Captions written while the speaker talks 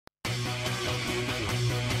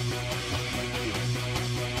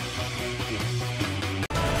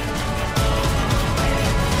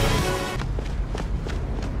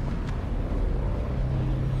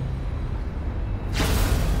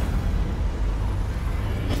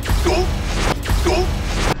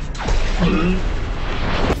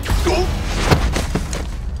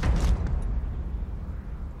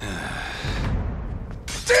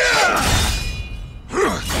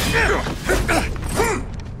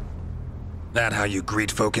That how you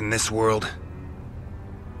greet folk in this world?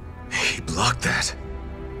 He blocked that.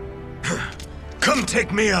 Come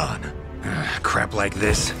take me on! Crap like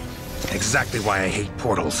this. Exactly why I hate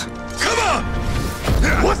portals. Come on!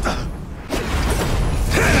 What the?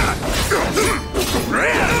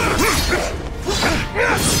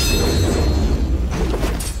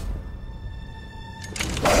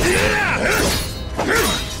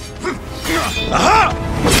 Aha!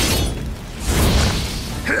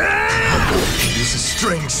 He uses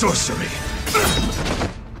strange sorcery.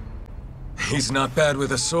 He's not bad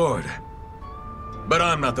with a sword. But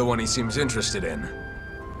I'm not the one he seems interested in.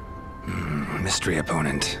 Mystery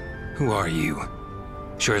opponent. Who are you?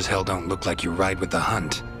 Sure as hell don't look like you ride with the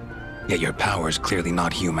hunt. Yet your power's clearly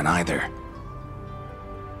not human either.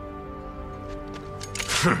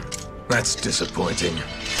 That's disappointing.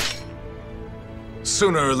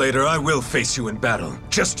 Sooner or later, I will face you in battle.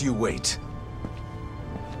 Just you wait.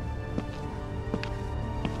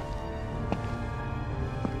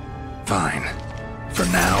 Fine. For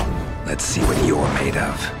now, let's see what you're made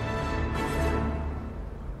of.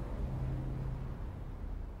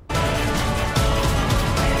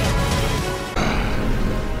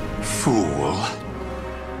 Fool.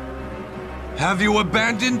 Have you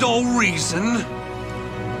abandoned all reason?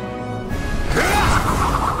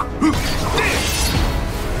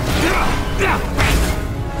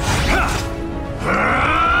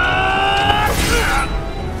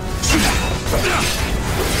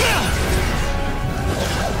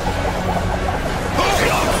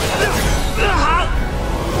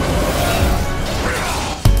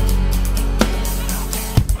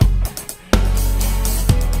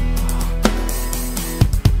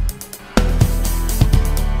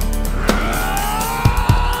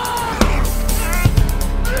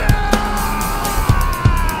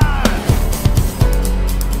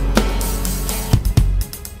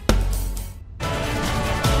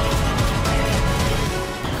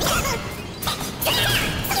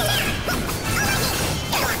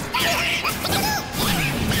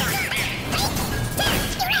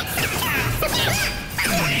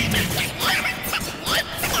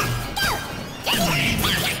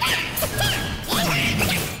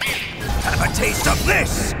 Taste of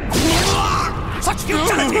this! Such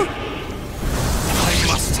futility! I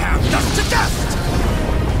must have dust to dust!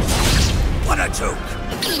 What a joke!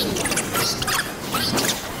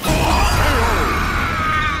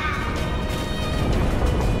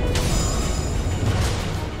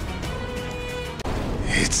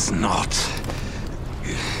 It's not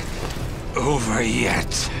over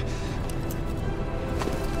yet.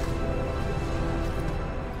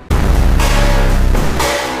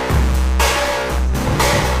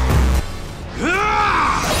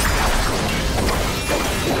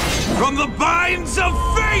 From the binds of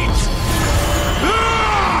fate!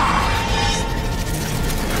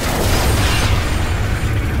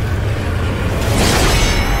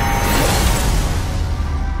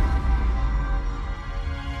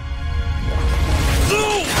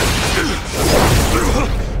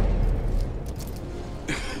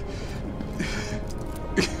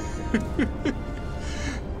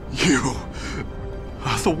 You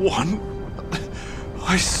are the one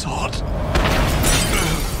I sought.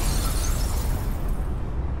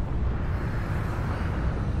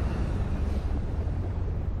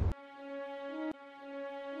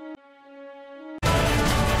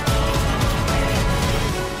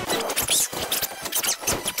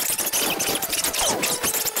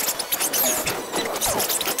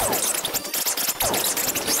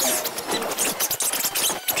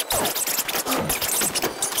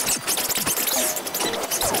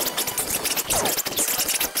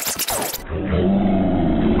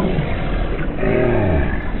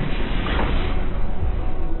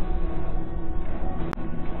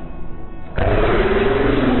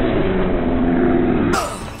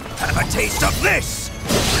 Taste of this!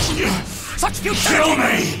 Such futility! Kill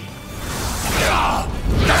me!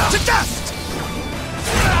 To death!